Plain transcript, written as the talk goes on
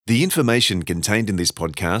The information contained in this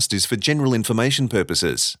podcast is for general information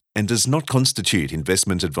purposes and does not constitute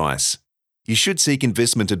investment advice. You should seek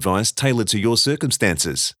investment advice tailored to your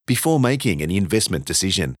circumstances before making any investment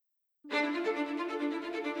decision.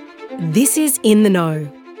 This is In the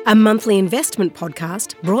Know, a monthly investment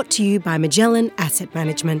podcast brought to you by Magellan Asset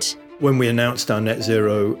Management. When we announced our net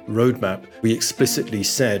zero roadmap, we explicitly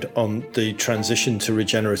said on the transition to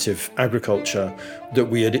regenerative agriculture that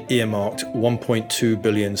we had earmarked 1.2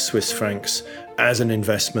 billion Swiss francs as an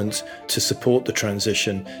investment to support the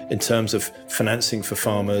transition in terms of financing for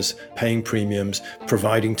farmers, paying premiums,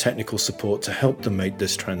 providing technical support to help them make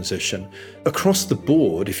this transition. Across the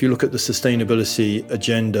board, if you look at the sustainability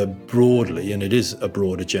agenda broadly, and it is a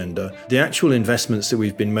broad agenda, the actual investments that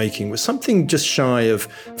we've been making was something just shy of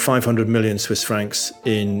 500 million Swiss francs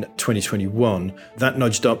in 2021. That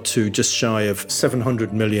nudged up to just shy of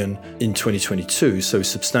 700 million in 2022, so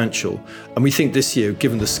substantial. And we think this year,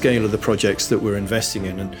 given the scale of the projects that we're investing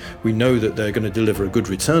in, and we know that they're going to deliver a good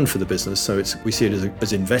return for the business, so we see it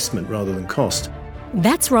as investment rather than cost.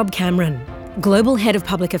 That's Rob Cameron, Global Head of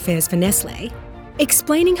Public Affairs for Nestlé,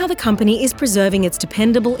 explaining how the company is preserving its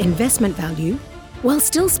dependable investment value while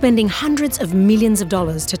still spending hundreds of millions of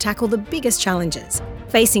dollars to tackle the biggest challenges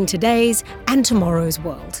facing today's and tomorrow's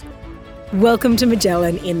world. Welcome to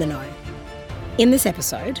Magellan In the Know. In this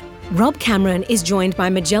episode, Rob Cameron is joined by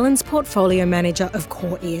Magellan's Portfolio Manager of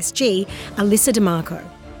Core ESG, Elisa DeMarco,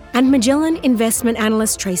 and Magellan Investment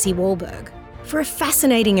Analyst Tracey Wahlberg for a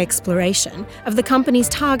fascinating exploration of the company's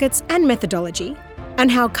targets and methodology and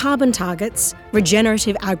how carbon targets,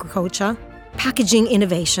 regenerative agriculture, packaging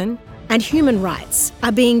innovation, and human rights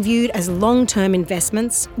are being viewed as long-term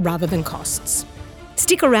investments rather than costs.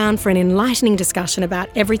 Stick around for an enlightening discussion about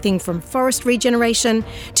everything from forest regeneration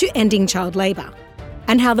to ending child labour,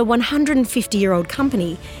 and how the 150-year-old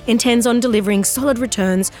company intends on delivering solid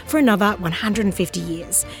returns for another 150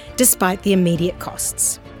 years, despite the immediate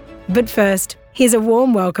costs. But first, here's a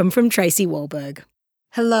warm welcome from Tracey Wahlberg.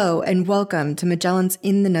 Hello and welcome to Magellan's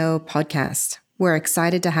In the Know podcast. We're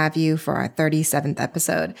excited to have you for our 37th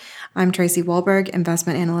episode. I'm Tracey Wahlberg,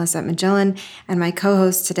 Investment Analyst at Magellan, and my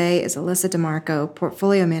co-host today is Elisa DeMarco,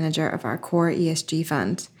 Portfolio Manager of our Core ESG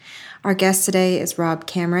Fund. Our guest today is Rob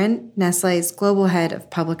Cameron, Nestlé's Global Head of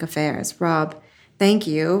Public Affairs. Rob, thank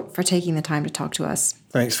you for taking the time to talk to us.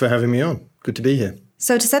 Thanks for having me on. Good to be here.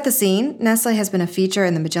 So to set the scene, Nestlé has been a feature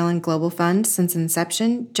in the Magellan Global Fund since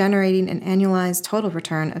inception, generating an annualized total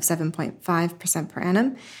return of 7.5% per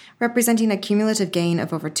annum, representing a cumulative gain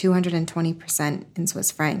of over 220% in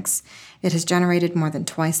Swiss francs. It has generated more than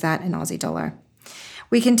twice that in Aussie dollar.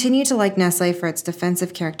 We continue to like Nestlé for its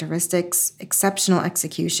defensive characteristics, exceptional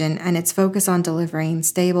execution, and its focus on delivering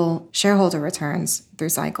stable shareholder returns through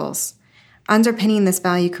cycles. Underpinning this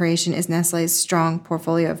value creation is Nestlé's strong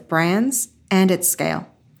portfolio of brands and its scale.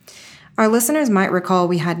 Our listeners might recall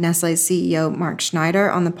we had Nestlé's CEO Mark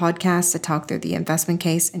Schneider on the podcast to talk through the investment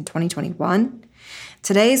case in 2021.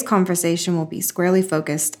 Today's conversation will be squarely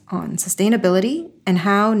focused on sustainability and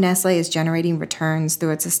how Nestlé is generating returns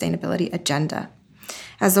through its sustainability agenda.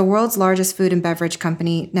 As the world's largest food and beverage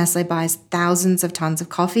company, Nestlé buys thousands of tons of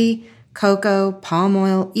coffee, cocoa, palm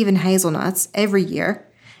oil, even hazelnuts every year,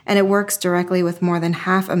 and it works directly with more than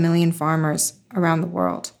 500,000 farmers around the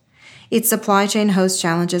world. Its supply chain hosts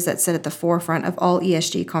challenges that sit at the forefront of all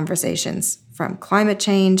ESG conversations, from climate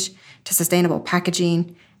change to sustainable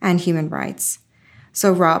packaging and human rights.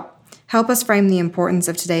 So Rob, help us frame the importance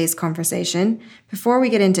of today's conversation. Before we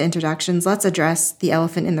get into introductions, let's address the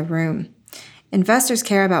elephant in the room. Investors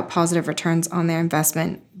care about positive returns on their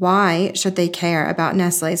investment. Why should they care about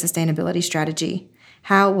Nestlé's sustainability strategy?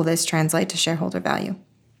 How will this translate to shareholder value?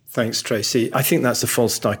 Thanks, Tracey. I think that's a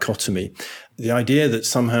false dichotomy. The idea that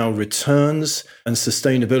somehow returns and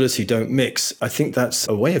sustainability don't mix, I think that's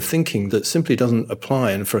a way of thinking that simply doesn't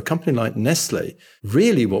apply. And for a company like Nestlé,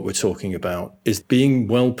 really what we're talking about is being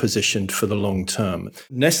well positioned for the long term.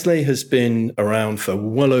 Nestlé has been around for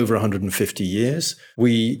well over 150 years.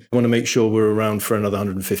 We want to make sure we're around for another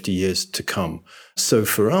 150 years to come. So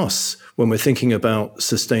for us, when we're thinking about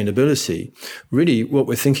sustainability, really what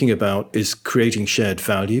we're thinking about is creating shared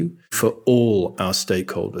value for all our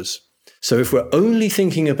stakeholders. So if we're only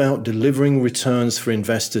thinking about delivering returns for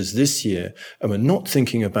investors this year, and we're not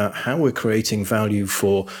thinking about how we're creating value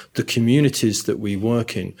for the communities that we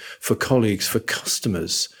work in, for colleagues, for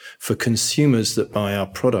customers, for consumers that buy our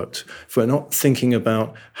product, if we're not thinking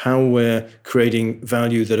about how we're creating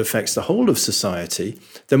value that affects the whole of society,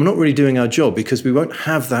 then we're not really doing our job because we won't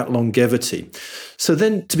have that longevity. So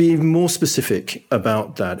then to be even more specific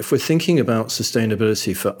about that, if we're thinking about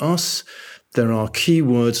sustainability for us, there are key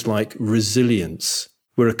words like resilience,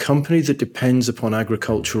 We're a company that depends upon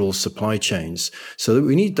agricultural supply chains, so that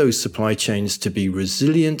we need those supply chains to be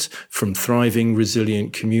resilient from thriving,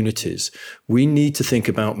 resilient communities. We need to think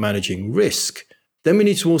about managing risk. Then we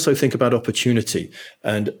need to also think about opportunity.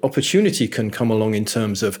 And opportunity can come along in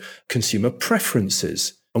terms of consumer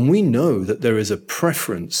preferences. And we know that there is a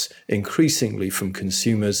preference increasingly from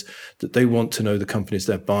consumers that they want to know the companies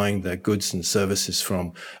they're buying their goods and services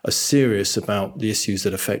from are serious about the issues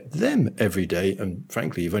that affect them every day. And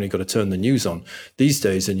frankly, you've only got to turn the news on these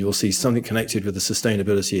days and you'll see something connected with the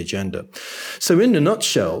sustainability agenda. So in a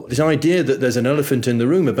nutshell, the idea that there's an elephant in the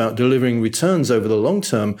room about delivering returns over the long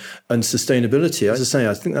term and sustainability, as I say,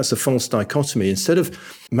 I think that's a false dichotomy. Instead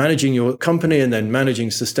of managing your company and then managing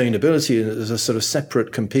sustainability as a sort of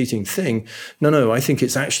separate competing thing. No, I think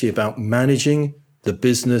it's actually about managing the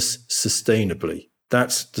business sustainably.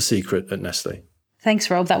 That's the secret at Nestlé.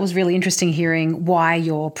 Thanks, Rob. That was really interesting hearing why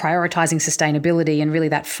you're prioritising sustainability and really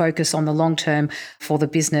that focus on the long term for the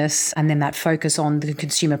business and then that focus on the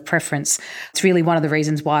consumer preference. It's really one of the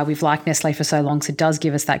reasons why we've liked Nestlé for so long, because it does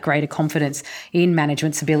give us that greater confidence in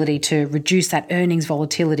management's ability to reduce that earnings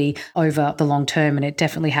volatility over the long term. And it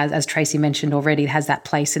definitely has, as Tracey mentioned already, it has that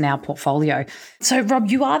place in our portfolio. So, Rob,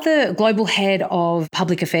 you are the Global Head of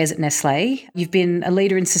Public Affairs at Nestlé. You've been a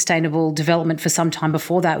leader in sustainable development for some time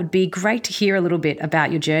before that. It would be great to hear a little bit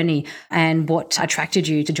about your journey and what attracted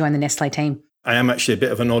you to join the Nestlé team. I am actually a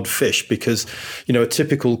bit of an odd fish because, a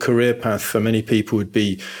typical career path for many people would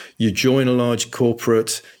be you join a large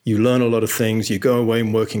corporate, you learn a lot of things, you go away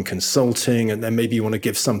and work in consulting, and then maybe you want to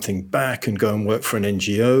give something back and go and work for an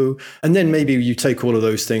NGO. And then maybe you take all of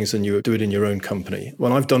those things and you do it in your own company.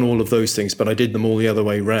 Well, I've done all of those things, but I did them all the other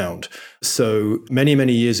way round. So many,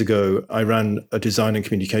 many years ago, I ran a design and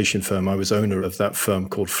communication firm. I was owner of that firm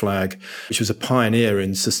called Flag, which was a pioneer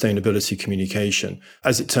in sustainability communication.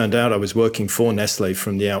 As it turned out, I was working for Nestlé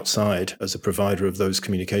from the outside as a provider of those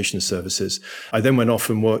communication services. I then went off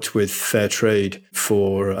and worked with Fair Trade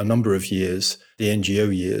for a number of years, the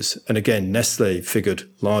NGO years. And again, Nestlé figured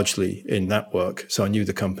largely in that work. So I knew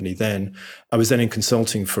the company then. I was then in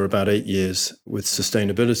consulting for about 8 years with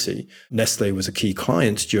sustainability. Nestlé was a key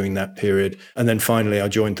client during that period. And then finally, I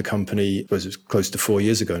joined the company, it was close to 4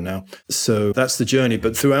 years ago now. So that's the journey.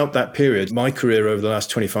 But throughout that period, my career over the last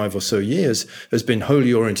 25 or so years has been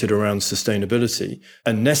wholly oriented around sustainability.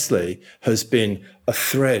 And Nestlé has been a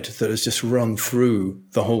thread that has just run through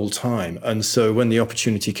the whole time. And so when the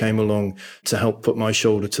opportunity came along to help put my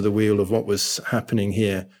shoulder to the wheel of what was happening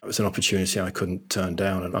here, it was an opportunity I couldn't turn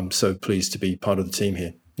down. And I'm so pleased to be part of the team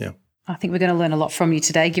here. Yeah. I think we're going to learn a lot from you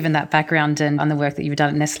today, given that background and the work that you've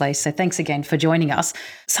done at Nestlé. So thanks again for joining us.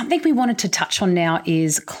 Something we wanted to touch on now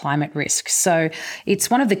is climate risk. So it's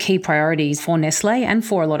one of the key priorities for Nestlé and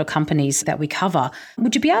for a lot of companies that we cover.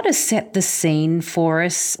 Would you be able to set the scene for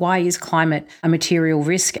us? Why is climate a material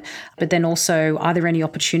risk? But then also, are there any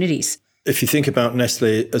opportunities? If you think about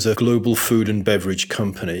Nestlé as a global food and beverage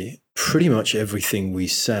company, pretty much everything we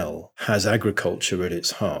sell has agriculture at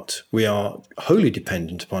its heart. We are wholly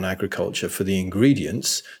dependent upon agriculture for the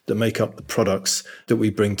ingredients that make up the products that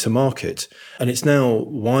we bring to market. And it's now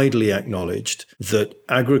widely acknowledged that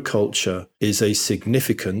agriculture is a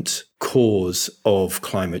significant cause of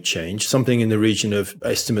climate change, something in the region of,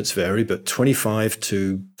 estimates vary, but 25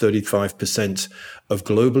 to 35% of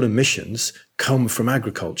global emissions come from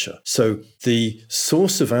agriculture. So the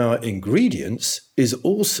source of our ingredients is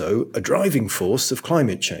also a driving force of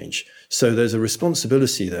climate change. So there's a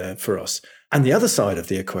responsibility there for us. And the other side of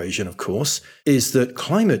the equation, of course, is that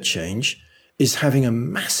climate change is having a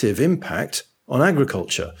massive impact on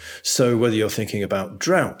agriculture. So whether you're thinking about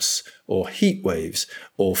droughts or heat waves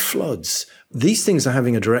or floods, these things are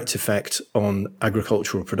having a direct effect on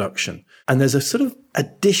agricultural production. And there's a sort of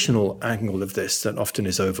additional angle of this that often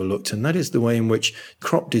is overlooked, and that is the way in which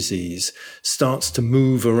crop disease starts to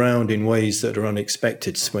move around in ways that are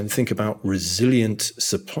unexpected. So when we think about resilient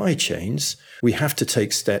supply chains, we have to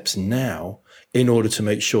take steps now in order to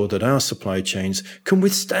make sure that our supply chains can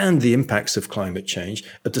withstand the impacts of climate change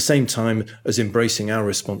at the same time as embracing our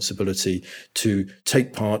responsibility to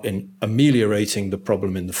take part in ameliorating the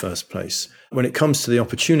problem in the first place. When it comes to the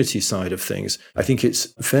opportunity side of things, I think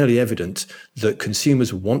it's fairly evident that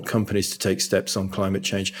consumers want companies to take steps on climate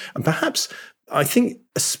change. And perhaps, I think,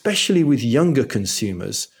 especially with younger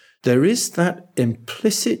consumers, there is that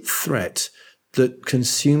implicit threat that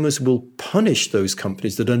consumers will punish those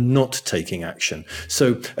companies that are not taking action.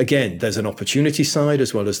 So again, there's an opportunity side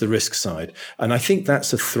as well as the risk side. And I think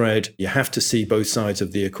that's a thread. You have to see both sides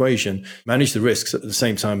of the equation, manage the risks at the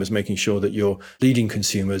same time as making sure that you're leading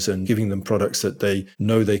consumers and giving them products that they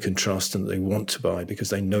know they can trust and that they want to buy because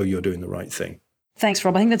they know you're doing the right thing. Thanks,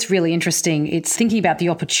 Rob. I think that's really interesting. It's thinking about the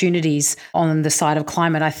opportunities on the side of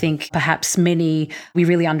climate. I think perhaps we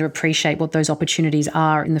really underappreciate what those opportunities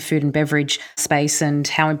are in the food and beverage space and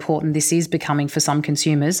how important this is becoming for some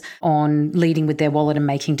consumers on leading with their wallet and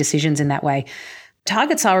making decisions in that way.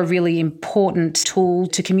 Targets are a really important tool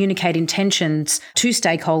to communicate intentions to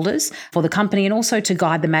stakeholders for the company and also to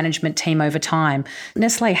guide the management team over time.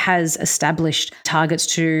 Nestlé has established targets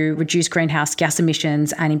to reduce greenhouse gas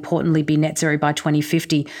emissions and importantly be net zero by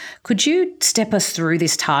 2050. Could you step us through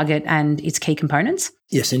this target and its key components?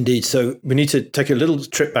 Yes, indeed. So we need to take a little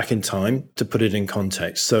trip back in time to put it in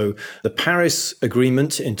context. So the Paris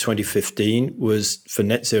Agreement in 2015 was for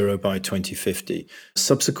net zero by 2050.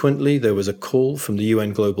 Subsequently, there was a call from the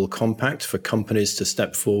UN Global Compact for companies to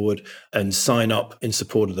step forward and sign up in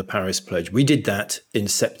support of the Paris Pledge. We did that in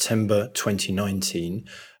September 2019.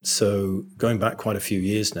 So going back quite a few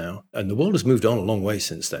years now, and the world has moved on a long way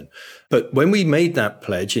since then. But when we made that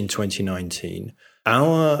pledge in 2019,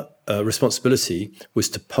 our responsibility was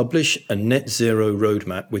to publish a net zero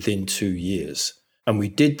roadmap within 2 years. And we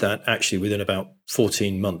did that actually within about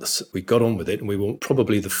 14 months. We got on with it and we were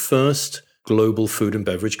probably the first global food and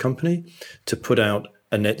beverage company to put out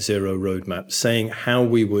a net zero roadmap saying how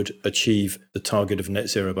we would achieve the target of net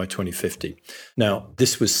zero by 2050. Now,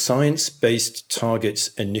 this was Science Based Targets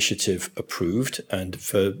Initiative approved. And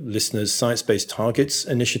for listeners, Science Based Targets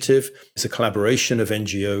Initiative is a collaboration of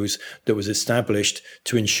NGOs that was established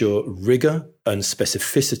to ensure rigor and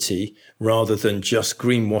specificity rather than just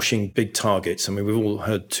greenwashing big targets. I mean, we've all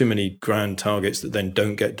heard too many grand targets that then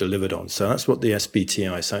don't get delivered on. So that's what the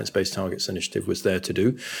SBTI, Science Based Targets Initiative, was there to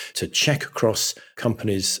do, to check across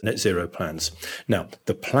companies' net zero plans. Now,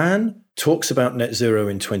 the plan talks about net zero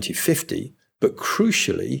in 2050, but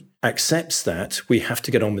crucially accepts that we have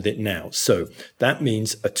to get on with it now. So that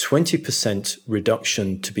means a 20%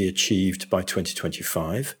 reduction to be achieved by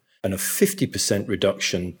 2025 and a 50%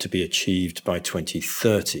 reduction to be achieved by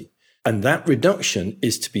 2030. And that reduction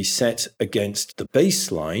is to be set against the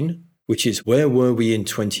baseline, which is where were we in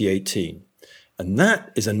 2018? And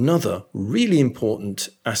that is another really important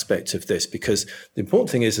aspect of this, because the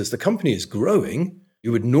important thing is, as the company is growing,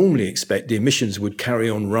 you would normally expect the emissions would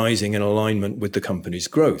carry on rising in alignment with the company's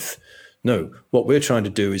growth. No, what we're trying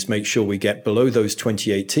to do is make sure we get below those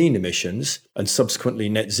 2018 emissions and subsequently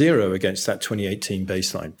net zero against that 2018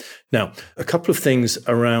 baseline. Now, a couple of things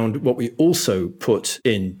around what we also put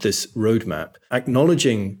in this roadmap,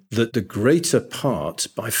 acknowledging that the greater part,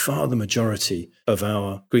 by far the majority of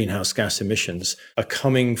our greenhouse gas emissions are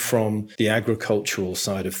coming from the agricultural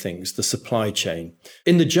side of things, the supply chain.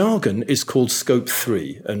 In the jargon, it's called Scope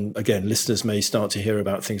 3. And again, listeners may start to hear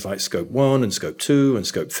about things like Scope 1 and Scope 2 and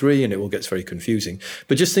Scope 3, and it all gets very confusing.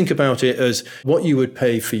 But just think about it as what you would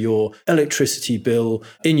pay for your electricity bill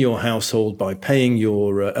in your household by paying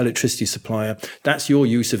your electricity supplier. That's your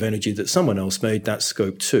use of energy that someone else made. That's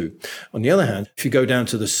Scope 2. On the other hand, if you go down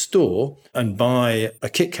to the store and buy a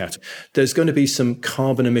Kit Kat, there's going to be some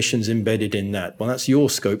carbon emissions embedded in that. Well, that's your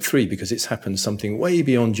Scope 3 because it's happened something way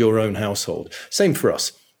beyond your own household. Same for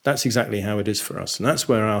us. That's exactly how it is for us. And that's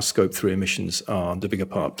where our Scope 3 emissions are the bigger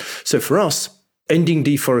part. So for us, ending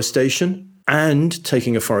deforestation and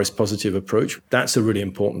taking a forest positive approach, that's a really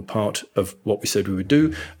important part of what we said we would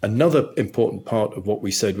do. Another important part of what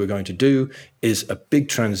we said we're going to do is a big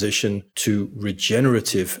transition to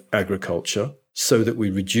regenerative agriculture, so that we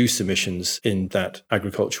reduce emissions in that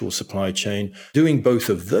agricultural supply chain. Doing both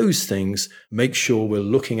of those things, make sure we're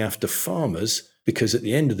looking after farmers, because at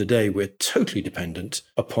the end of the day, we're totally dependent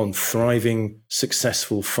upon thriving,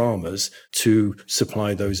 successful farmers to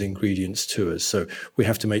supply those ingredients to us. So we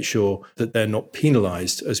have to make sure that they're not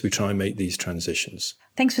penalized as we try and make these transitions.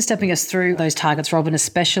 Thanks for stepping us through those targets, Rob, and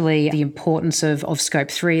especially the importance of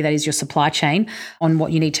Scope 3, that is your supply chain, on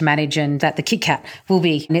what you need to manage, and that the Kit Kat will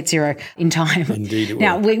be net zero in time. Indeed it will.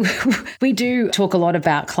 Now, we do talk a lot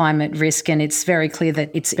about climate risk, and it's very clear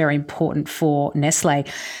that it's very important for Nestlé.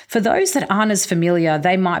 For those that aren't as familiar,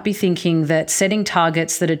 they might be thinking that setting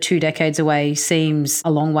targets that are 2 decades away seems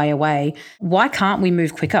a long way away. Why can't we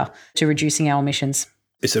move quicker to reducing our emissions?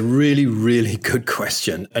 It's a really, really good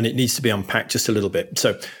question, and it needs to be unpacked just a little bit.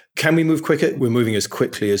 So can we move quicker? We're moving as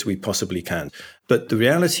quickly as we possibly can. But the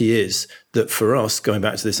reality is that for us, going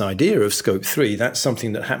back to this idea of Scope 3, that's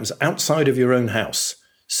something that happens outside of your own house.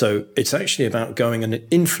 So it's actually about going and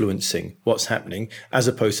influencing what's happening as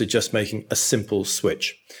opposed to just making a simple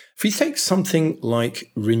switch. If we take something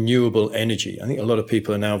like renewable energy, I think a lot of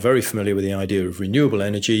people are now very familiar with the idea of renewable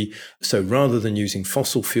energy. So rather than using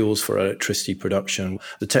fossil fuels for electricity production,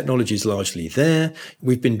 the technology is largely there.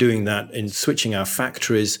 We've been doing that in switching our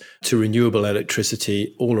factories to renewable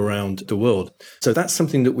electricity all around the world. So that's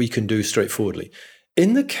something that we can do straightforwardly.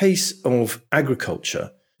 In the case of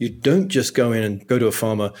agriculture, you don't just go in and go to a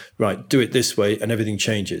farmer, right, do it this way and everything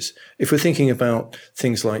changes. If we're thinking about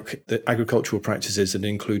things like the agricultural practices that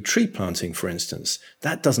include tree planting, for instance,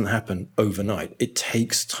 that doesn't happen overnight. It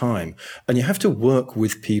takes time. And you have to work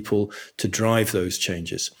with people to drive those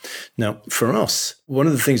changes. Now, for us, one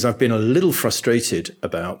of the things I've been a little frustrated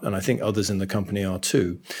about, and I think others in the company are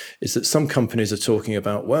too, is that some companies are talking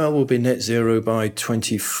about, well, we'll be net zero by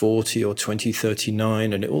 2040 or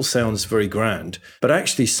 2039, and it all sounds very grand. But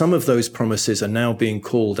actually, some of those promises are now being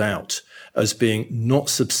called out as being not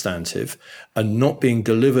substantive and not being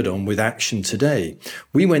delivered on with action today.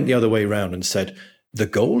 We went the other way around and said, the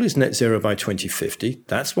goal is net zero by 2050.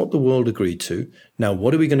 That's what the world agreed to. Now,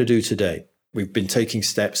 what are we going to do today? We've been taking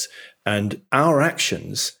steps, and our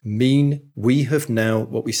actions mean we have now,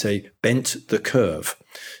 what we say, bent the curve.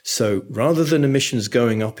 So rather than emissions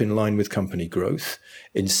going up in line with company growth,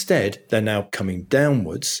 instead, they're now coming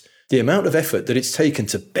downwards. The amount of effort that it's taken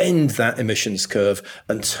to bend that emissions curve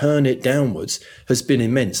and turn it downwards has been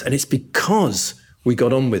immense. And it's because we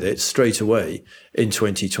got on with it straight away in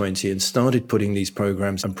 2020 and started putting these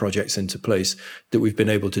programs and projects into place that we've been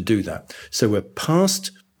able to do that. So we're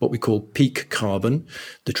past what we call peak carbon.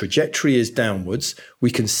 The trajectory is downwards. We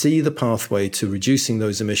can see the pathway to reducing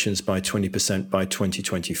those emissions by 20% by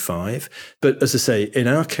 2025. But as I say, in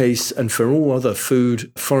our case, and for all other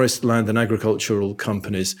food, forest, land and agricultural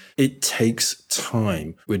companies, it takes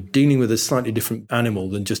time. We're dealing with a slightly different animal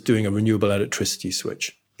than just doing a renewable electricity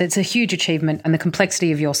switch. It's a huge achievement, and the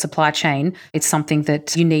complexity of your supply chain, it's something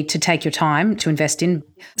that you need to take your time to invest in.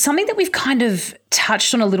 Something that we've kind of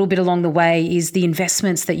touched on a little bit along the way is the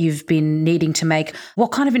investments that you've been needing to make.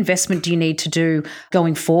 What kind of investment do you need to do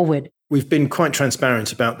going forward? We've been quite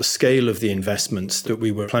transparent about the scale of the investments that we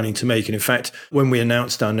were planning to make. And in fact, when we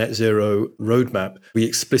announced our net zero roadmap, we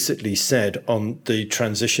explicitly said on the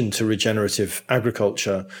transition to regenerative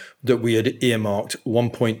agriculture that we had earmarked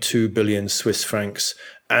 1.2 billion Swiss francs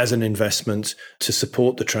as an investment to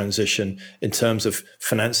support the transition in terms of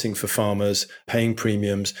financing for farmers, paying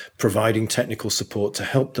premiums, providing technical support to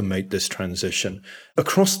help them make this transition.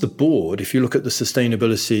 Across the board, if you look at the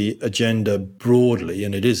sustainability agenda broadly,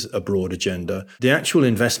 and it is a broad agenda, the actual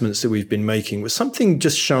investments that we've been making was something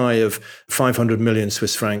just shy of 500 million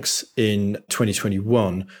Swiss francs in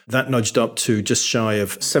 2021. That nudged up to just shy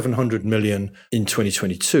of 700 million in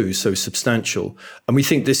 2022, so substantial. And we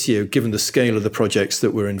think this year, given the scale of the projects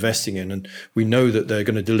that we're investing in, and we know that they're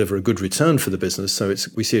going to deliver a good return for the business, so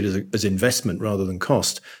we see it as investment rather than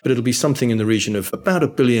cost, but it'll be something in the region of about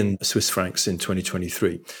 1 billion Swiss francs in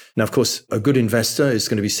 2023. Now, of course, a good investor is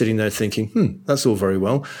going to be sitting there thinking, that's all very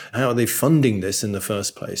well. How are they funding this in the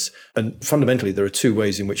first place? And fundamentally, there are two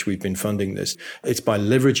ways in which we've been funding this. It's by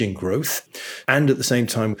leveraging growth, and at the same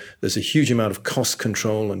time, there's a huge amount of cost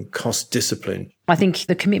control and cost discipline. I think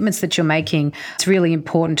the commitments that you're making, it's really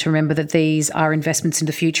important to remember that these are investments in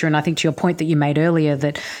the future. And I think to your point that you made earlier,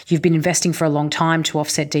 that you've been investing for a long time to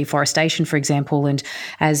offset deforestation, for example. And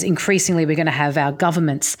as increasingly we're going to have our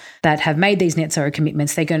governments that have made these net zero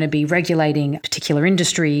commitments, they're going to be regulating particular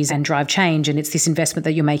industries and drive change. And it's this investment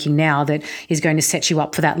that you're making now that is going to set you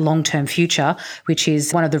up for that long-term future, which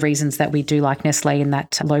is one of the reasons that we do like Nestlé in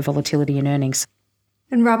that low volatility in earnings.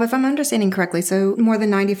 And Rob, if I'm understanding correctly, so more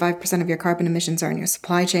than 95% of your carbon emissions are in your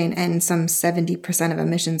supply chain and some 70% of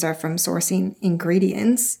emissions are from sourcing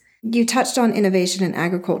ingredients. You touched on innovation in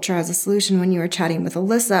agriculture as a solution when you were chatting with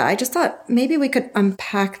Elisa. I just thought maybe we could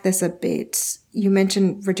unpack this a bit. You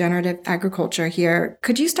mentioned regenerative agriculture here.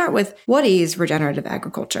 Could you start with what is regenerative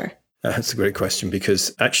agriculture? That's a great question,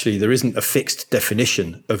 because actually there isn't a fixed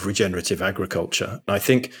definition of regenerative agriculture. I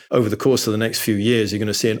think over the course of the next few years, you're going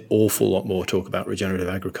to see an awful lot more talk about regenerative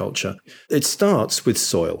agriculture. It starts with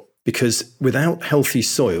soil, because without healthy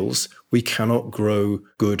soils, we cannot grow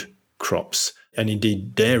good crops. And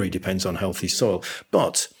indeed, dairy depends on healthy soil.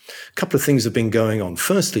 But a couple of things have been going on.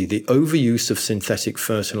 Firstly, the overuse of synthetic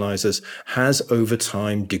fertilizers has over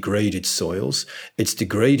time degraded soils. It's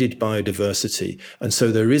degraded biodiversity. And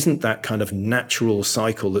so there isn't that kind of natural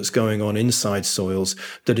cycle that's going on inside soils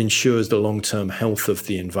that ensures the long-term health of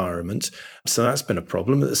the environment. So that's been a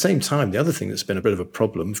problem. At the same time, the other thing that's been a bit of a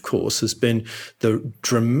problem, of course, has been the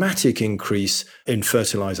dramatic increase in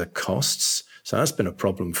fertilizer costs. So that's been a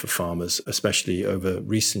problem for farmers, especially over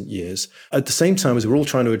recent years. At the same time as we're all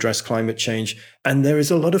trying to address climate change, and there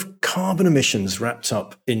is a lot of carbon emissions wrapped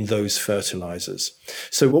up in those fertilizers.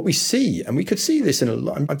 So what we see, and we could see this in a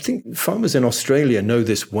lot, I think farmers in Australia know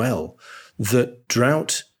this well, that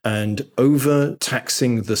drought and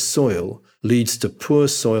overtaxing the soil leads to poor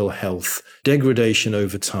soil health, degradation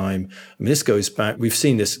over time. I mean, this goes back, we've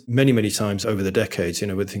seen this many, many times over the decades.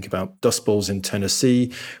 We think about dust bowls in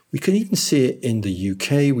Tennessee. We can even see it in the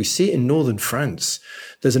UK. We see it in northern France.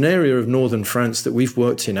 There's an area of northern France that we've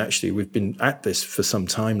worked in, actually. We've been at this for some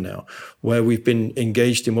time now, where we've been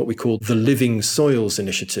engaged in what we call the Living Soils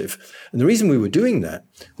Initiative. And the reason we were doing that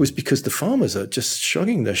was because the farmers are just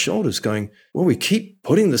shrugging their shoulders going, well, we keep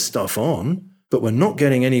putting the stuff on, but we're not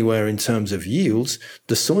getting anywhere in terms of yields.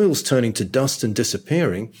 The soil's turning to dust and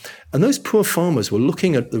disappearing. And those poor farmers were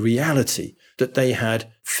looking at the reality that they had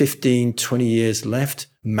 15, 20 years left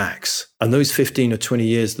max. And those 15 or 20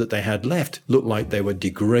 years that they had left looked like they were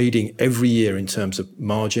degrading every year in terms of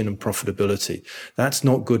margin and profitability. That's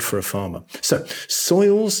not good for a farmer. So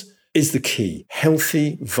soils is the key.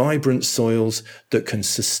 Healthy, vibrant soils that can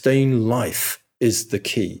sustain life is the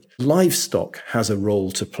key. Livestock has a role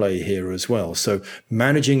to play here as well. So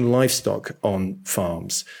managing livestock on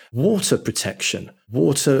farms. Water protection.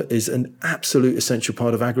 Water is an absolute essential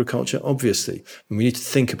part of agriculture, obviously. And we need to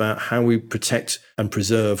think about how we protect and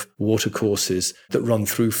preserve water courses that run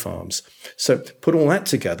through farms. So put all that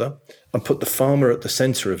together and put the farmer at the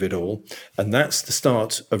center of it all. And that's the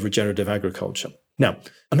start of regenerative agriculture. Now,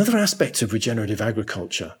 another aspect of regenerative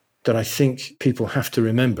agriculture that I think people have to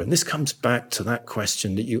remember, and this comes back to that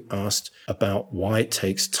question that you asked about why it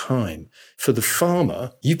takes time. For the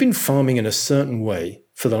farmer, you've been farming in a certain way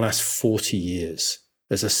for the last 40 years.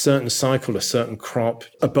 There's a certain cycle, a certain crop.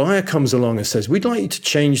 A buyer comes along and says, we'd like you to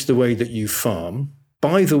change the way that you farm.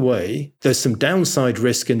 By the way, there's some downside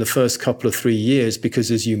risk in the first couple of 3 years because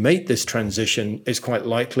as you make this transition, it's quite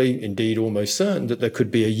likely, indeed almost certain, that there could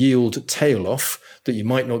be a yield tail off, that you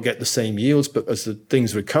might not get the same yields, but as the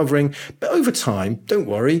thing's recovering. But over time, don't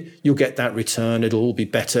worry, you'll get that return. It'll all be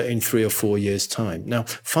better in 3 or 4 years' time. Now,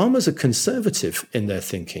 farmers are conservative in their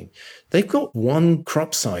thinking. They've got one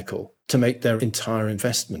crop cycle to make their entire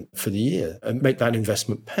investment for the year and make that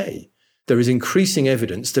investment pay. There is increasing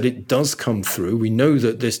evidence that it does come through. We know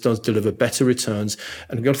that this does deliver better returns,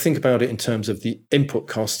 and we've got to think about it in terms of the input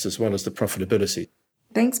costs as well as the profitability.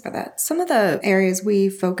 Thanks for that. Some of the areas we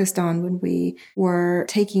focused on when we were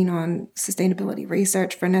taking on sustainability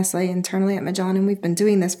research for Nestlé internally at Magellan, and we've been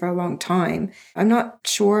doing this for a long time. I'm not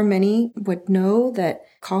sure many would know that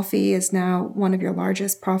coffee is now one of your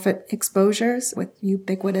largest profit exposures with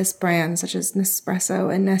ubiquitous brands such as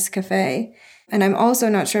Nespresso and Nescafé. And I'm also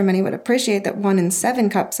not sure many would appreciate that 1 in 7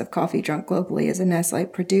 cups of coffee drunk globally is a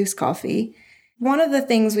Nestlé-produced coffee. One of the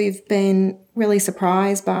things we've been really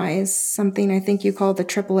surprised by is something I think you call the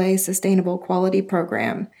AAA Sustainable Quality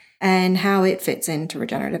Program and how it fits into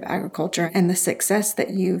regenerative agriculture and the success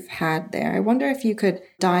that you've had there. I wonder if you could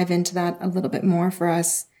dive into that a little bit more for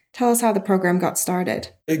us. Tell us how the program got started.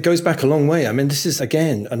 It goes back a long way. I mean, this is,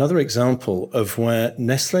 again, another example of where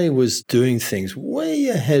Nestlé was doing things way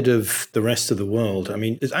ahead of the rest of the world. I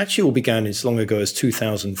mean, it actually all began as long ago as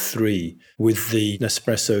 2003 with the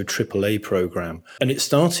Nespresso AAA program. And it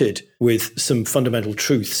started with some fundamental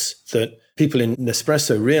truths that people in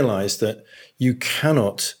Nespresso realized that you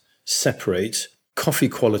cannot separate coffee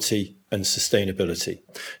quality and sustainability.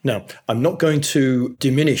 Now, I'm not going to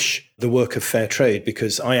diminish the work of fair trade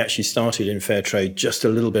because I actually started in fair trade just a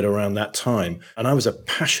little bit around that time. And I was a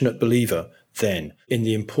passionate believer then in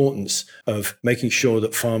the importance of making sure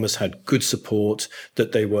that farmers had good support,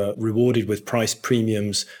 that they were rewarded with price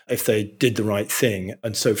premiums if they did the right thing.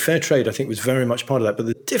 And so fair trade, I think, was very much part of that. But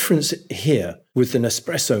the difference here with the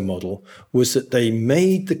Nespresso model was that they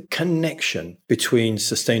made the connection between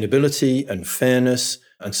sustainability and fairness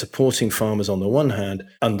and supporting farmers on the one hand,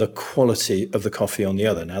 and the quality of the coffee on the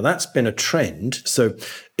other. Now, that's been a trend. So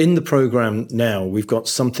in the program now, we've got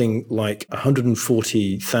something like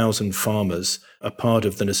 140,000 farmers are part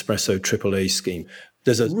of the Nespresso AAA scheme.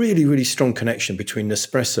 There's a really, really strong connection between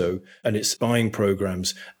Nespresso and its buying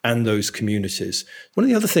programs and those communities. One of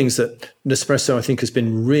the other things that Nespresso, I think, has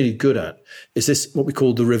been really good at is this, what we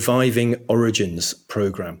call the Reviving Origins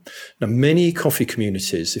program. Now, many coffee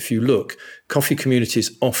communities, if you look, coffee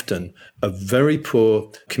communities often are very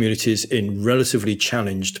poor communities in relatively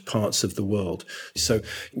challenged parts of the world. So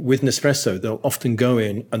with Nespresso, they'll often go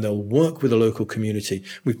in and they'll work with a local community.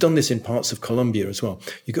 We've done this in parts of Colombia as well.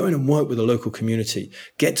 You go in and work with a local community,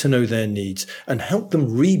 get to know their needs, and help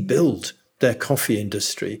them rebuild their coffee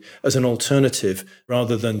industry as an alternative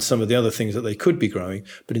rather than some of the other things that they could be growing,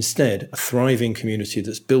 but instead a thriving community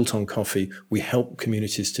that's built on coffee. We help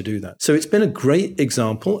communities to do that. So it's been a great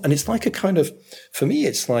example, and it's like a kind of, for me,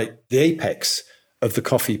 it's like the apex of the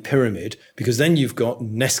coffee pyramid, because then you've got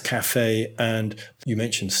Nescafé and you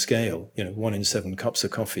mentioned scale, 1 in 7 cups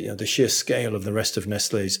of coffee. The sheer scale of the rest of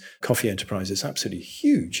Nestlé's coffee enterprise is absolutely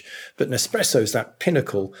huge. But Nespresso is that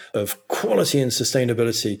pinnacle of quality and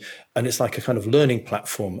sustainability. And it's like a kind of learning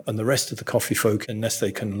platform. And the rest of the coffee folk in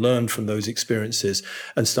Nestlé can learn from those experiences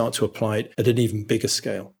and start to apply it at an even bigger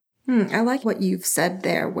scale. I like what you've said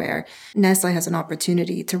there, where Nestlé has an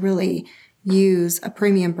opportunity to really use a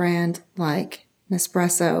premium brand like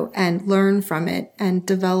Nespresso and learn from it and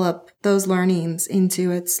develop those learnings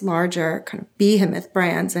into its larger kind of behemoth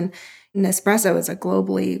brands. And Nespresso is a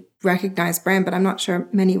globally recognized brand, but I'm not sure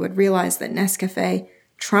many would realize that Nescafé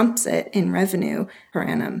trumps it in revenue per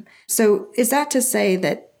annum. So is that to say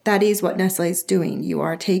that that is what Nestlé is doing? You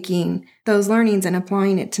are taking those learnings and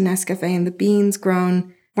applying it to Nescafé, and the beans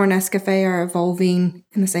grown for Nescafé are evolving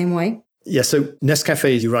in the same way? Yeah, so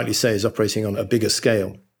Nescafé, as you rightly say, is operating on a bigger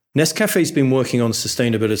scale. Nescafé's been working on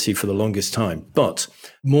sustainability for the longest time, but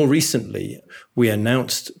more recently, we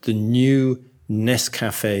announced the new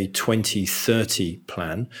Nescafé 2030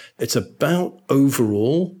 plan. It's about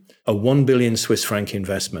overall a 1 billion Swiss franc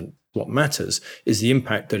investment. What matters is the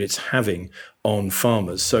impact that it's having on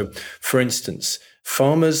farmers. So, for instance,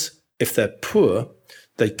 farmers, if they're poor,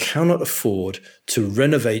 they cannot afford to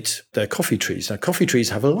renovate their coffee trees. Now, coffee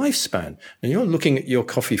trees have a lifespan. And you're looking at your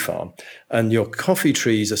coffee farm and your coffee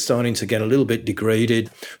trees are starting to get a little bit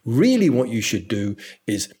degraded. Really, what you should do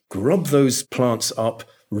is grub those plants up,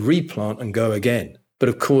 replant and go again. But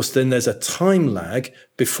of course, then there's a time lag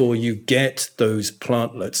before you get those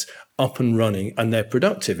plantlets up and running and they're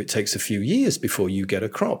productive. It takes a few years before you get a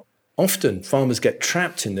crop. Often farmers get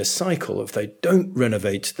trapped in this cycle. If they don't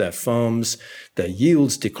renovate their farms, their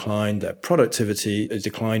yields decline, their productivity is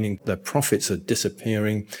declining, their profits are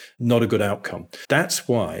disappearing. Not a good outcome. That's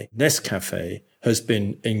why Nescafé has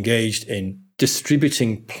been engaged in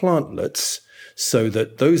distributing plantlets so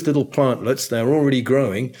that those little plantlets, they're already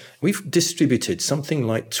growing. We've distributed something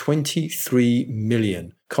like 23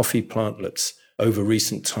 million coffee plantlets over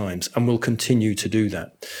recent times, and we'll continue to do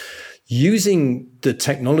that. Using the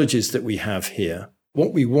technologies that we have here,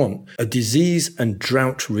 what we want are disease and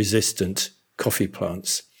drought-resistant coffee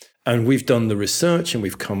plants. And we've done the research and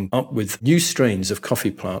we've come up with new strains of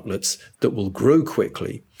coffee plantlets that will grow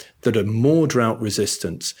quickly, that are more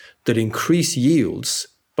drought-resistant, that increase yields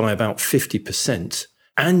by about 50%,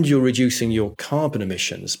 and you're reducing your carbon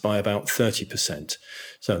emissions by about 30%.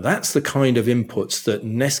 So that's the kind of inputs that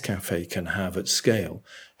Nescafé can have at scale,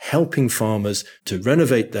 helping farmers to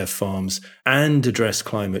renovate their farms and address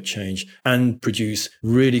climate change and produce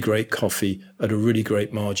really great coffee at a really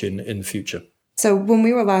great margin in the future. So when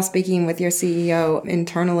we were last speaking with your CEO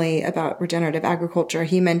internally about regenerative agriculture,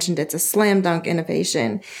 he mentioned it's a slam dunk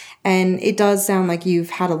innovation. And it does sound like you've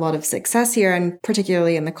had a lot of success here, and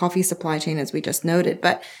particularly in the coffee supply chain, as we just noted.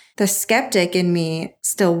 But the skeptic in me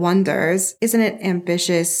still wonders, isn't it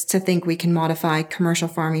ambitious to think we can modify commercial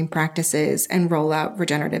farming practices and roll out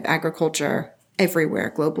regenerative agriculture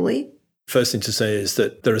everywhere globally? First thing to say is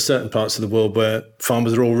that there are certain parts of the world where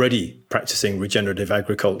farmers are already practicing regenerative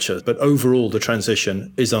agriculture, but overall the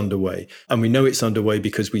transition is underway. And we know it's underway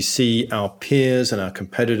because we see our peers and our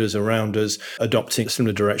competitors around us adopting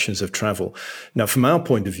similar directions of travel. Now, from our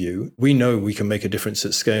point of view, we know we can make a difference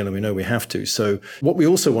at scale and we know we have to. So what we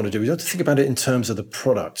also want to do is we have to think about it in terms of the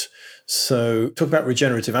product. So talk about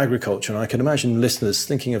regenerative agriculture, and I can imagine listeners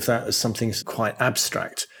thinking of that as something quite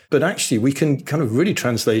abstract. But actually, we can kind of really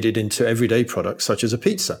translate it into everyday products, such as a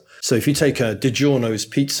pizza. So if you take a DiGiorno's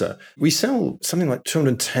pizza, we sell something like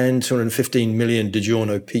 210, 215 million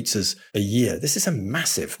DiGiorno pizzas a year. This is a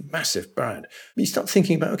massive, massive brand. You start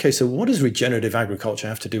thinking about, okay, so what does regenerative agriculture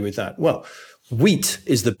have to do with that? Well, wheat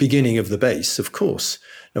is the beginning of the base, of course.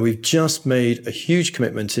 Now, we've just made a huge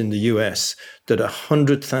commitment in the US that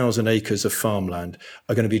 100,000 acres of farmland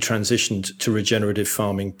are going to be transitioned to regenerative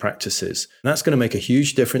farming practices. And that's going to make a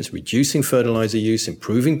huge difference, reducing fertilizer use,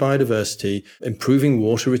 improving biodiversity, improving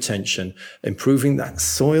water retention, improving that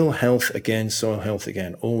soil health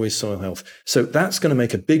again, always soil health. So that's going to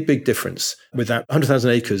make a big, big difference with that 100,000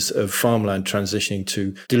 acres of farmland transitioning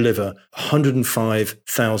to deliver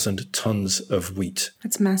 105,000 tons of wheat.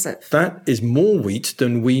 That's massive. That is more wheat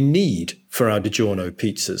than we need for our DiGiorno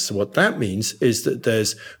pizzas. So what that means is that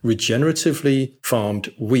there's regeneratively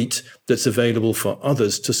farmed wheat that's available for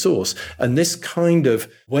others to source. And this kind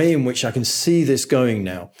of way in which I can see this going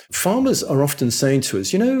now, farmers are often saying to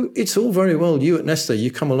us, it's all very well, you at Nestlé,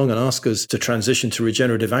 you come along and ask us to transition to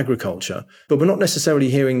regenerative agriculture, but we're not necessarily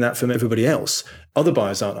hearing that from everybody else. Other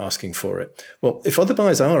buyers aren't asking for it. Well, if other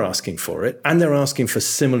buyers are asking for it, and they're asking for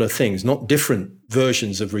similar things, not different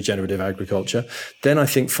versions of regenerative agriculture, then I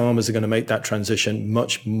think farmers are going to make that transition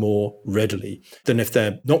much more readily than if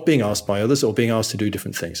they're not being asked by others or being asked to do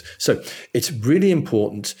different things. So it's really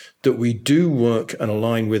important that we do work and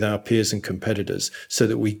align with our peers and competitors so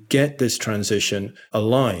that we get this transition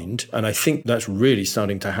aligned. And I think that's really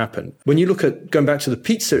starting to happen. When you look at, going back to the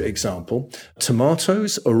pizza example,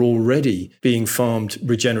 tomatoes are already being farmed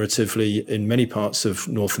regeneratively in many parts of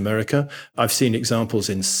North America. I've seen examples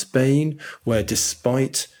in Spain where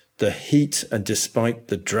despite the heat and despite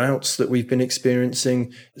the droughts that we've been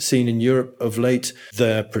experiencing, seen in Europe of late,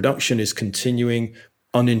 their production is continuing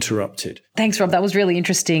uninterrupted. Thanks, Rob. That was really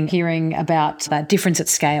interesting hearing about that difference at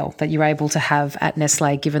scale that you're able to have at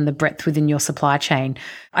Nestlé, given the breadth within your supply chain.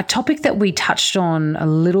 A topic that we touched on a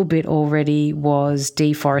little bit already was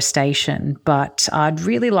deforestation, but I'd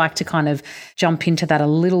really like to kind of jump into that a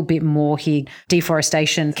little bit more here.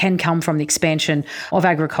 Deforestation can come from the expansion of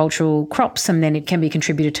agricultural crops, and then it can be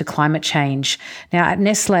contributed to climate change. Now, at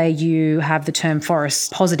Nestlé, you have the term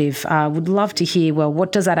forest positive. Would love to hear, well,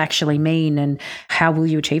 what does that actually mean and how will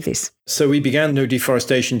you achieve this? So we began no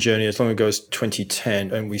deforestation journey as long ago as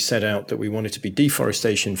 2010, and we set out that we wanted to be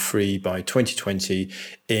deforestation free by 2020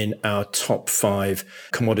 in our top 5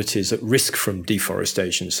 commodities at risk from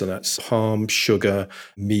deforestation. So that's palm, sugar,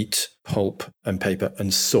 meat, pulp and paper,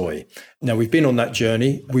 and soy. Now, we've been on that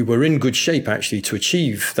journey. We were in good shape, actually, to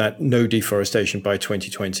achieve that no deforestation by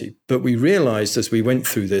 2020. But we realized as we went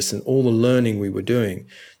through this and all the learning we were doing,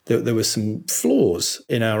 that there were some flaws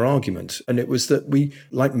in our argument. And it was that we,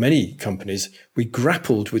 like many companies, we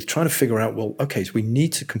grappled with trying to figure out, well, okay, so we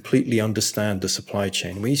need to completely understand the supply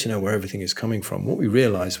chain. We need to know where everything is coming from. What we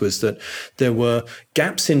realized was that there were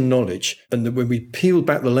gaps in knowledge. And that when we peeled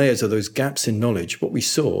back the layers of those gaps in knowledge, what we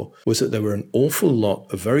saw was that there were an awful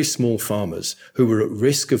lot of very small farmers who were at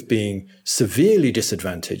risk of being severely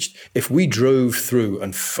disadvantaged if we drove through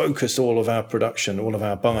and focused all of our production, all of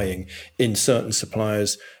our buying in certain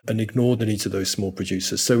suppliers and ignored the needs of those small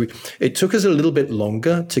producers. So it took us a little bit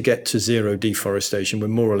longer to get to zero deforestation. We're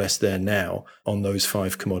more or less there now on those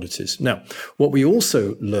 5 commodities. Now, what we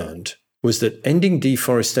also learned was that ending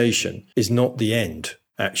deforestation is not the end,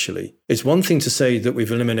 actually. It's one thing to say that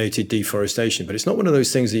we've eliminated deforestation, but it's not one of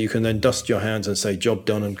those things that you can then dust your hands and say, job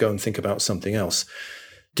done, and go and think about something else.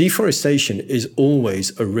 Deforestation is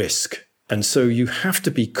always a risk. And so you have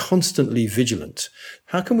to be constantly vigilant.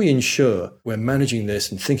 How can we ensure we're managing this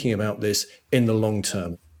and thinking about this in the long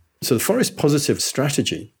term? So the forest positive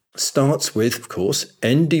strategy starts with, of course,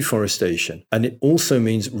 end deforestation. And it also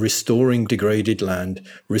means restoring degraded land,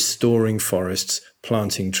 restoring forests,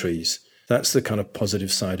 planting trees. That's the kind of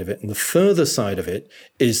positive side of it. And the further side of it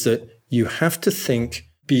is that you have to think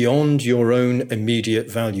beyond your own immediate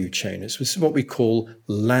value chain. This is what we call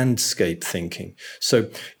landscape thinking. So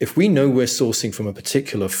if we know we're sourcing from a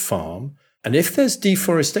particular farm, and if there's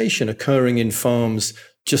deforestation occurring in farms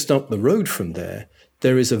just up the road from there,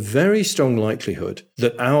 there is a very strong likelihood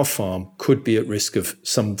that our farm could be at risk of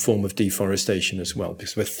some form of deforestation as well,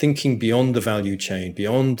 because we're thinking beyond the value chain,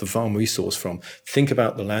 beyond the farm we source from. Think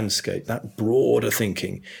about the landscape. That broader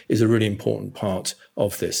thinking is a really important part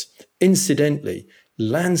of this. Incidentally,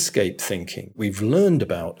 landscape thinking we've learned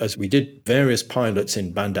about as we did various pilots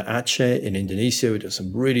in Banda Aceh in Indonesia. We did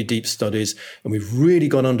some really deep studies and we've really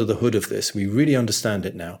gone under the hood of this. We really understand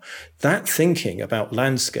it now. That thinking about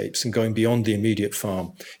landscapes and going beyond the immediate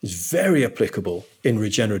farm is very applicable in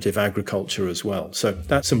regenerative agriculture as well. So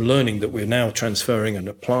that's some learning that we're now transferring and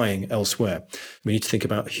applying elsewhere. We need to think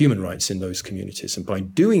about human rights in those communities. And by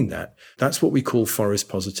doing that, that's what we call forest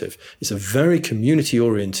positive. It's a very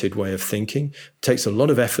community-oriented way of thinking. It takes a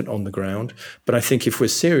lot of effort on the ground. But I think if we're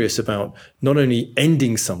serious about not only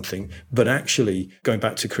ending something, but actually going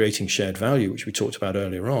back to creating shared value, which we talked about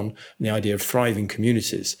earlier on, and the idea of thriving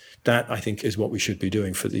communities, that I think is what we should be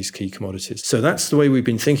doing for these key commodities. So that's the way we've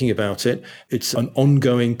been thinking about it. It's an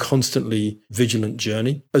ongoing, constantly vigilant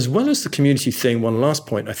journey. As well as the community thing, one last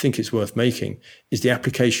point I think is worth making is the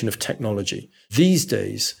application of technology. These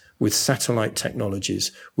days, with satellite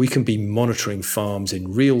technologies, we can be monitoring farms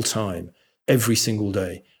in real time every single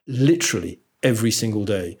day, literally every single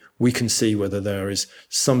day. We can see whether there is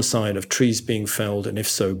some sign of trees being felled, and if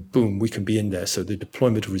so, boom, we can be in there. So the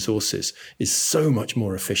deployment of resources is so much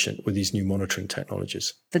more efficient with these new monitoring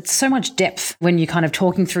technologies. There's so much depth when you're kind of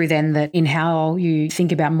talking through then that in how you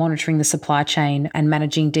think about monitoring the supply chain and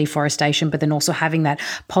managing deforestation, but then also having that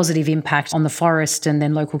positive impact on the forest and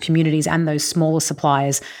then local communities and those smaller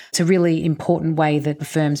suppliers. It's a really important way that the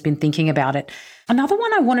firm's been thinking about it. Another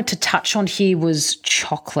one I wanted to touch on here was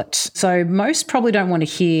chocolate. So most probably don't want to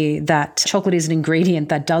hear that chocolate is an ingredient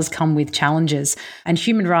that does come with challenges. And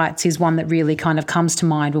human rights is one that really kind of comes to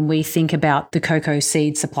mind when we think about the cocoa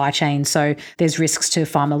seed supply chain. So there's risks to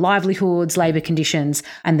farmer livelihoods, labour conditions,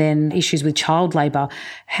 and then issues with child labour.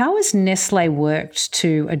 How has Nestlé worked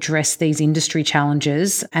to address these industry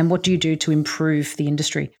challenges, and what do you do to improve the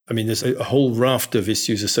industry? I mean, there's a whole raft of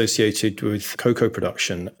issues associated with cocoa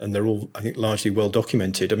production, and they're all, I think, largely well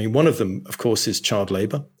documented. I mean, one of them, of course, is child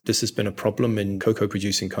labour. This has been a problem in cocoa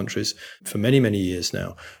producing countries for many, many years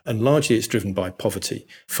now. And largely it's driven by poverty.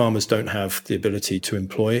 Farmers don't have the ability to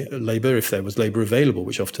employ labour if there was labour available,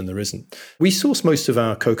 which often there isn't. We source most of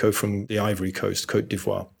our cocoa from the Ivory Coast, Côte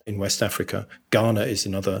d'Ivoire, in West Africa. Ghana is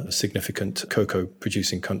another significant cocoa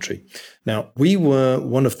producing country. Now, we were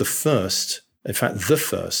one of the first, in fact, the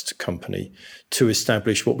first company to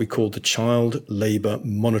establish what we call the Child Labour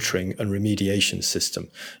Monitoring and Remediation System.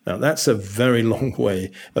 Now, that's a very long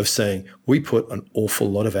way of saying we put an awful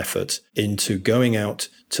lot of effort into going out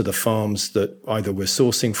to the farms that either we're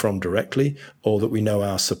sourcing from directly or that we know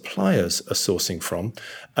our suppliers are sourcing from,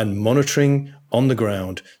 and monitoring on the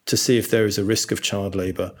ground to see if there is a risk of child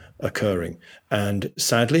labour occurring. And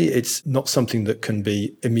sadly, it's not something that can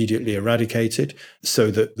be immediately eradicated. So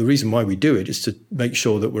that the reason why we do it is to make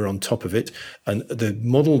sure that we're on top of it. And the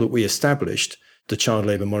model that we established, the Child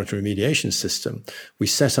Labour Monitoring Remediation System, we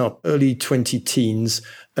set up early 2010s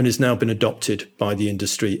and has now been adopted by the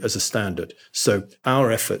industry as a standard. So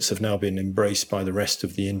our efforts have now been embraced by the rest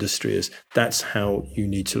of the industry as that's how you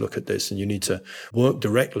need to look at this. And you need to work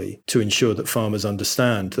directly to ensure that farmers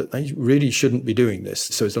understand that they really shouldn't be doing this.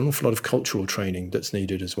 So there's an awful lot of cultural training that's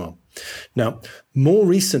needed as well. Now, more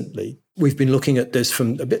recently, we've been looking at this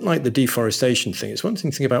from a bit like the deforestation thing. It's one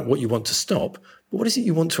thing to think about what you want to stop, but what is it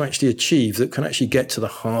you want to actually achieve that can actually get to the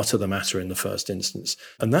heart of the matter in the first instance?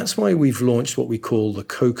 And that's why we've launched what we call the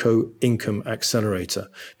Cocoa Income Accelerator,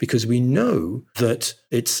 because we know that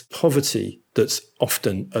it's poverty that's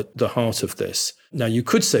often at the heart of this. Now, you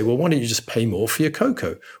could say, well, why don't you just pay more for your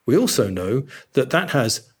cocoa? We also know that that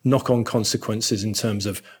has knock-on consequences in terms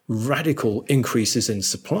of radical increases in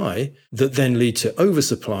supply that then lead to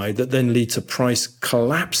oversupply, that then lead to price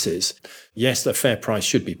collapses. Yes, a fair price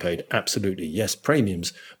should be paid. Absolutely. Yes,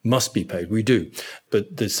 premiums must be paid. We do.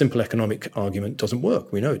 But the simple economic argument doesn't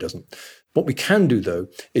work. We know it doesn't. What we can do, though,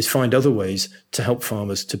 is find other ways to help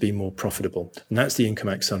farmers to be more profitable. And that's the Income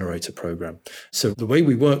Accelerator program. So the way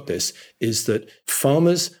we work this is that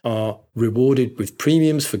farmers are rewarded with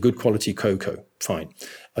premiums for good quality cocoa. Fine.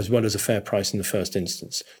 As well as a fair price in the first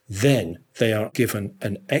instance. Then they are given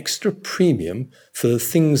an extra premium for the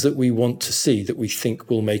things that we want to see that we think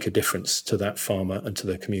will make a difference to that farmer and to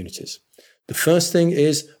their communities. The first thing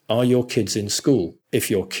is, are your kids in school? If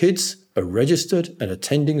your kids are registered and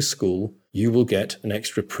attending school, you will get an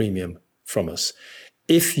extra premium from us.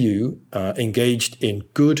 If you are engaged in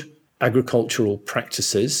good agricultural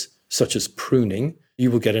practices, such as pruning, you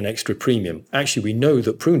will get an extra premium. Actually, we know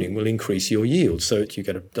that pruning will increase your yield, so you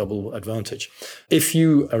get a double advantage. If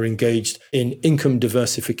you are engaged in income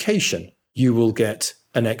diversification, you will get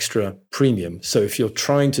an extra premium. So if you're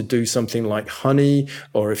trying to do something like honey,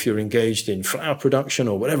 or if you're engaged in flour production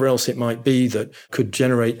or whatever else it might be that could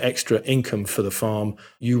generate extra income for the farm,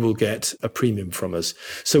 you will get a premium from us.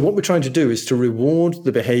 So what we're trying to do is to reward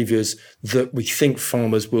the behaviors that we think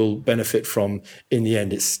farmers will benefit from in the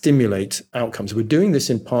end. It stimulates outcomes. We're doing this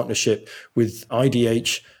in partnership with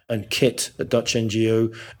IDH and KIT, a Dutch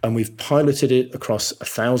NGO, and we've piloted it across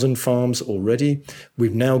 1,000 farms already.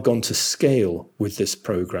 We've now gone to scale with this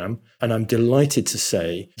program, and I'm delighted to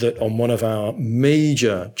say that on one of our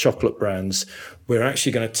major chocolate brands, we're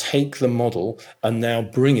actually going to take the model and now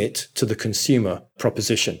bring it to the consumer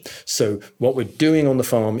proposition. So what we're doing on the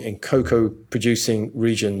farm in cocoa producing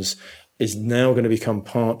regions is now going to become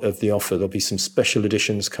part of the offer. There'll be some special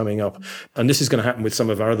editions coming up. And this is going to happen with some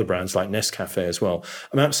of our other brands like Nescafe as well.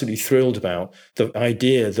 I'm absolutely thrilled about the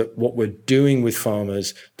idea that what we're doing with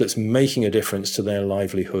farmers that's making a difference to their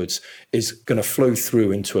livelihoods is going to flow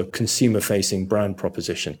through into a consumer-facing brand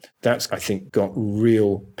proposition. That's, I think, got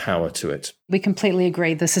real power to it. We completely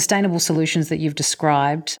agree. The sustainable solutions that you've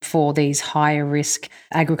described for these higher risk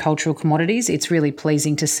agricultural commodities, it's really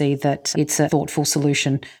pleasing to see that it's a thoughtful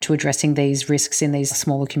solution to addressing these risks in these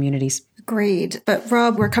smaller communities. Agreed. But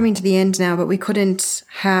Rob, we're coming to the end now, but we couldn't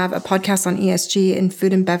have a podcast on ESG in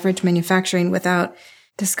food and beverage manufacturing without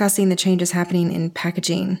discussing the changes happening in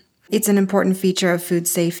packaging. It's an important feature of food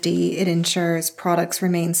safety. It ensures products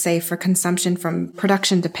remain safe for consumption from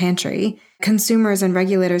production to pantry. Consumers and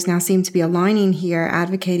regulators now seem to be aligning here,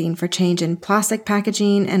 advocating for change in plastic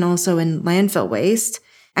packaging and also in landfill waste.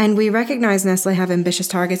 And we recognize Nestlé have ambitious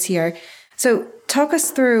targets here. So talk us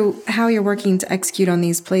through how you're working to execute on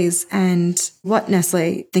these, please, and what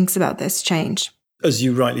Nestlé thinks about this change. As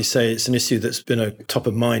you rightly say, it's an issue that's been a top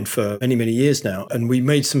of mind for many, many years now. And we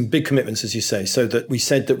made some big commitments, as you say, so that we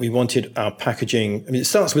said that we wanted our packaging. I mean, it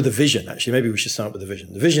starts with a vision, actually. Maybe we should start with the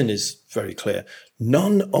vision. The vision is very clear.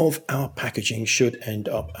 None of our packaging should end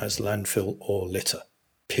up as landfill or litter,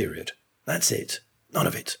 period. That's it. None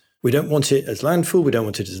of it. We don't want it as landfill. We don't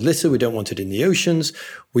want it as litter. We don't want it in the oceans.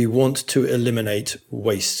 We want to eliminate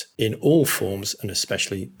waste in all forms and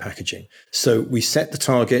especially packaging. So we set the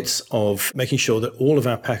targets of making sure that all of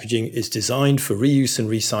our packaging is designed for reuse and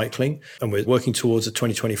recycling. And we're working towards a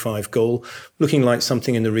 2025 goal, looking like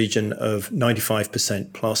something in the region of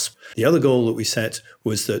 95% plus. The other goal that we set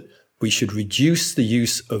was that we should reduce the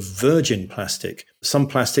use of virgin plastic. Some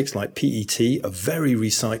plastics like PET are very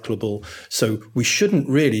recyclable, so we shouldn't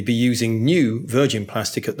really be using new virgin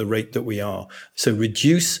plastic at the rate that we are. So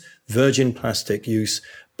reduce virgin plastic use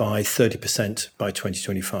by 30% by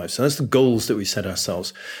 2025. So that's the goals that we set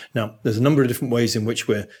ourselves. Now, there's a number of different ways in which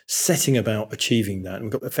we're setting about achieving that. And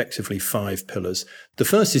we've got effectively 5 pillars. The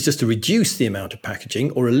first is just to reduce the amount of packaging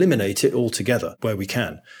or eliminate it altogether where we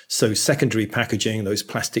can. So secondary packaging, those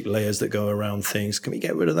plastic layers that go around things, can we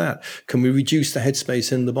get rid of that? Can we reduce the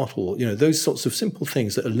headspace in the bottle? You know, those sorts of simple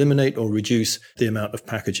things that eliminate or reduce the amount of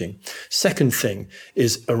packaging. Second thing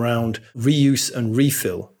is around reuse and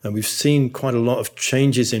refill. And we've seen quite a lot of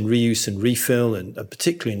changes in reuse and refill, and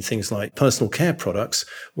particularly in things like personal care products,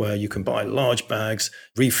 where you can buy large bags,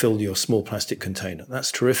 refill your small plastic container.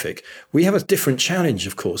 That's terrific. We have a different challenge,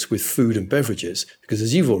 of course, with food and beverages, because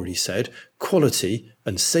as you've already said, quality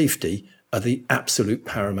and safety are the absolute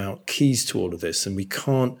paramount keys to all of this, and we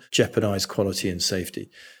can't jeopardize quality and safety.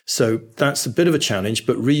 So that's a bit of a challenge,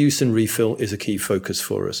 but reuse and refill is a key focus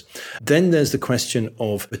for us. Then there's the question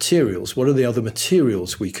of materials. What are the other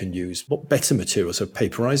materials we can use? What better materials? So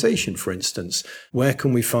paperization, for instance. Where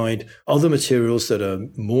can we find other materials that are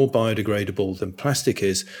more biodegradable than plastic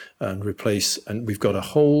is and replace? And we've got a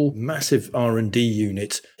whole massive R&D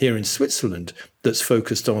unit here in Switzerland that's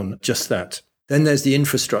focused on just that. Then there's the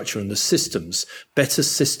infrastructure and the systems, better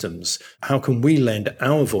systems. How can we lend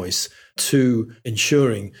our voice to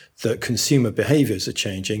ensuring that consumer behaviors are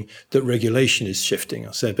changing, that regulation is shifting?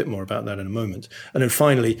 I'll say a bit more about that in a moment. And then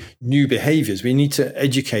finally, new behaviors. We need to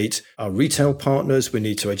educate our retail partners. We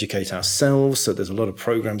need to educate ourselves. So there's a lot of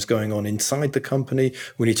programs going on inside the company.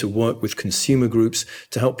 We need to work with consumer groups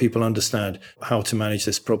to help people understand how to manage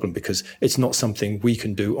this problem, because it's not something we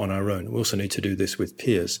can do on our own. We also need to do this with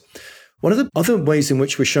peers. One of the other ways in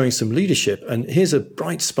which we're showing some leadership, and here's a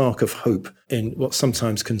bright spark of hope in what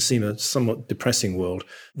sometimes can seem a somewhat depressing world,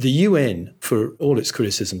 the UN, for all its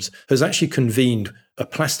criticisms, has actually convened a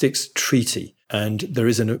plastics treaty. And there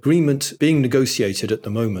is an agreement being negotiated at the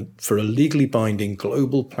moment for a legally binding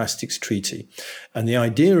global plastics treaty. And the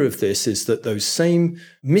idea of this is that those same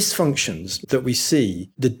misfunctions that we see,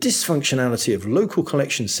 the dysfunctionality of local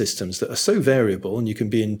collection systems that are so variable, and you can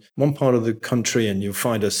be in one part of the country and you'll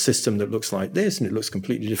find a system that looks like this and it looks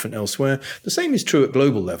completely different elsewhere. The same is true at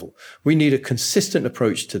global level. We need a consistent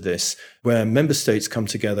approach to this where member states come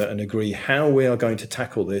together and agree how we are going to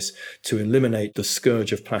tackle this to eliminate the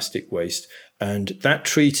scourge of plastic waste. And that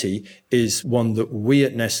treaty is one that we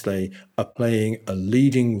at Nestlé are playing a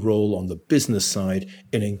leading role on the business side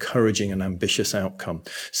in encouraging an ambitious outcome.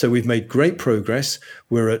 So we've made great progress.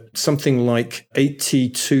 We're at something like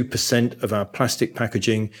 82% of our plastic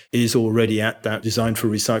packaging is already at that designed for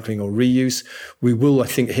recycling or reuse. We will, I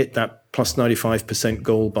think, hit that plus 95%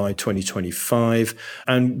 goal by 2025.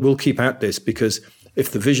 And we'll keep at this, because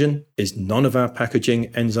if the vision is none of our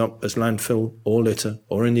packaging ends up as landfill or litter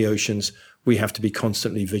or in the oceans, we have to be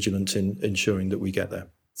constantly vigilant in ensuring that we get there.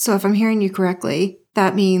 So if I'm hearing you correctly,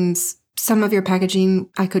 that means some of your packaging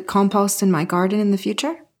I could compost in my garden in the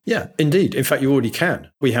future? Yeah, indeed. In fact, you already can.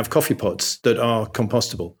 We have coffee pods that are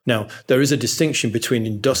compostable. Now, there is a distinction between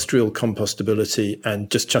industrial compostability and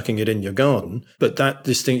just chucking it in your garden, but that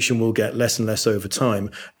distinction will get less and less over time.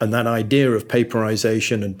 And that idea of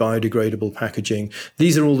paperization and biodegradable packaging,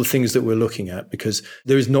 these are all the things that we're looking at, because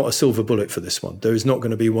there is not a silver bullet for this one. There is not going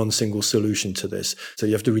to be one single solution to this. So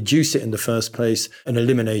you have to reduce it in the first place and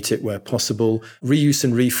eliminate it where possible. Reuse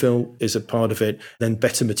and refill is a part of it. Then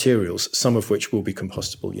better materials, some of which will be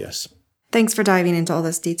compostable. Yes. Thanks for diving into all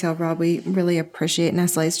this detail, Rob. We really appreciate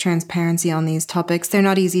Nestlé's transparency on these topics. They're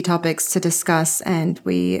not easy topics to discuss, and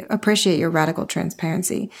we appreciate your radical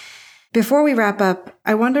transparency. Before we wrap up,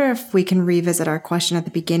 I wonder if we can revisit our question at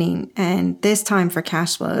the beginning, and this time for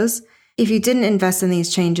cash flows. If you didn't invest in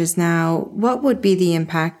these changes now, what would be the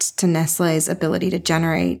impact to Nestlé's ability to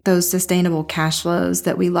generate those sustainable cash flows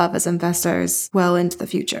that we love as investors well into the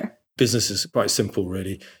future? Business is quite simple,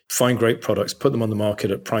 really. Find great products, put them on the market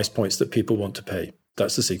at price points that people want to pay.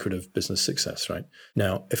 That's the secret of business success, right?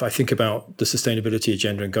 Now, if I think about the sustainability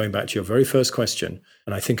agenda and going back to your very first question,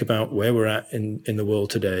 and I think about where we're at in the world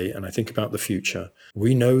today, and I think about the future,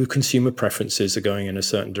 we know consumer preferences are going in a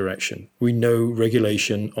certain direction. We know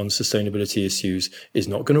regulation on sustainability issues is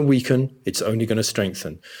not going to weaken, it's only going to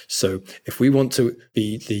strengthen. So if we want to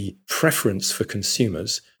be the preference for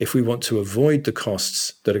consumers, if we want to avoid the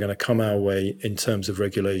costs that are going to come our way in terms of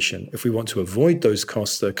regulation, if we want to avoid those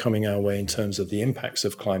costs that are coming our way in terms of the impacts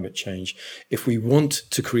of climate change, if we want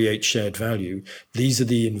to create shared value, these are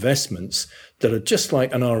the investments that are just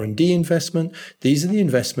like an R&D investment. These are the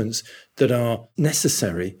investments that are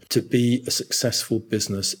necessary to be a successful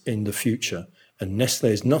business in the future. And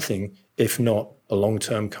Nestlé is nothing if not a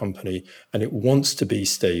long-term company, and it wants to be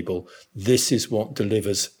stable. This is what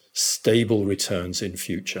delivers stable returns in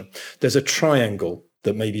future. There's a triangle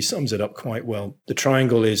that maybe sums it up quite well. The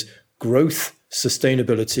triangle is growth,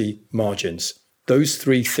 sustainability, margins. Those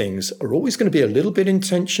three things are always going to be a little bit in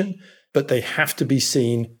tension, but they have to be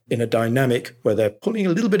seen in a dynamic where they're pulling a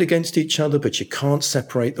little bit against each other, but you can't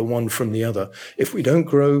separate the one from the other. If we don't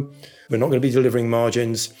grow, we're not going to be delivering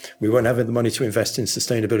margins. We won't have the money to invest in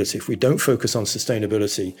sustainability. If we don't focus on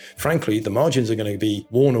sustainability, frankly, the margins are going to be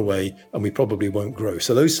worn away and we probably won't grow.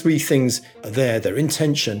 So those three things are there. They're in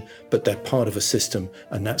tension, but they're part of a system.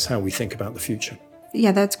 And that's how we think about the future.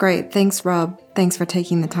 Yeah, that's great. Thanks, Rob. Thanks for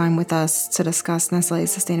taking the time with us to discuss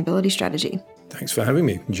Nestlé's sustainability strategy. Thanks for having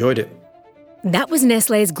me. Enjoyed it. That was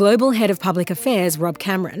Nestlé's Global Head of Public Affairs, Rob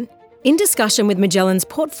Cameron, in discussion with Magellan's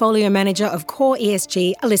Portfolio Manager of Core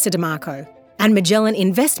ESG, Elisa DeMarco, and Magellan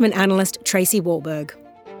Investment Analyst, Tracey Wahlberg.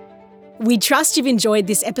 We trust you've enjoyed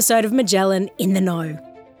this episode of Magellan In the Know.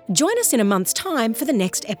 Join us in a month's time for the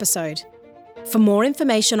next episode. For more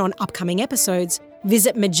information on upcoming episodes,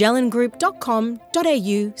 visit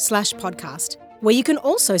magellangroup.com.au/podcast, where you can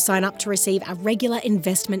also sign up to receive our regular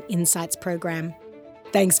Investment Insights program.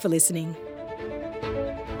 Thanks for listening.